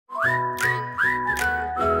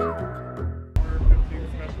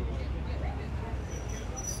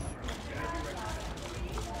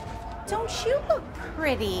don't you look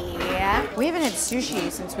pretty? We haven't had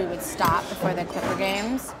sushi since we would stop before the Clipper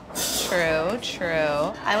games. True,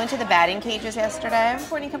 true. I went to the batting cages yesterday.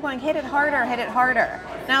 Kourtney kept going, hit it harder, hit it harder.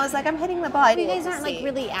 And I was like, I'm hitting the ball. You guys aren't like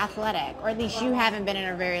really athletic, or at least you haven't been in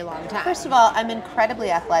a very long time. First of all, I'm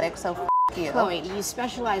incredibly athletic, so f you. Khloe, you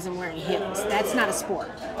specialize in wearing heels. That's not a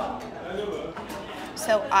sport.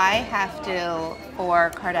 So I have to,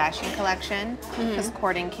 for Kardashian Kollection, because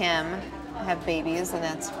Kourt and Kim have babies, and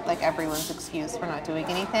that's like everyone's excuse for not doing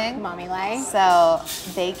anything. Mommy life. So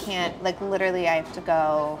they can't, like literally I have to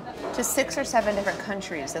go to 6 or 7 different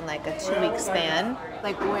countries in like a 2-week span.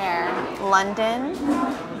 Like where? London,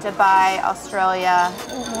 Dubai, Australia.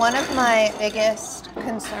 One of my biggest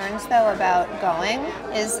concerns though about going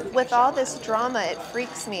is with all this drama, it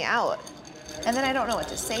freaks me out. And then I don't know what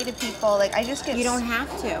to say to people. Like I just get. You don't have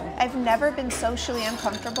to. I've never been socially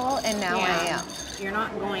uncomfortable, and now I am. You're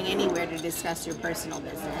not going anywhere to discuss your personal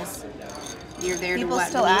business. You're there People to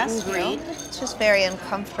still ask you. It's just very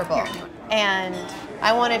uncomfortable. And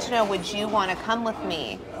I wanted to know, would you want to come with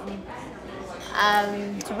me?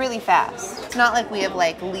 It's really fast. It's not like we have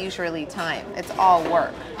like leisurely time. It's all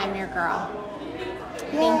work. I'm your girl.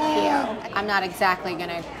 Thank you. I'm not exactly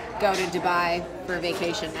gonna go to Dubai for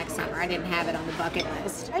vacation next summer. I didn't have it on the bucket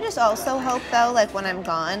list. I just also hope though, like when I'm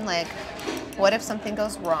gone, like what if something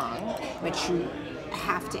goes wrong? But you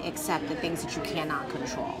have to accept the things that you cannot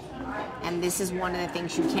control. And this is one of the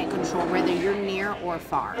things you can't control, whether you're near or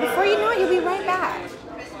far. Before you know it, you'll be right back.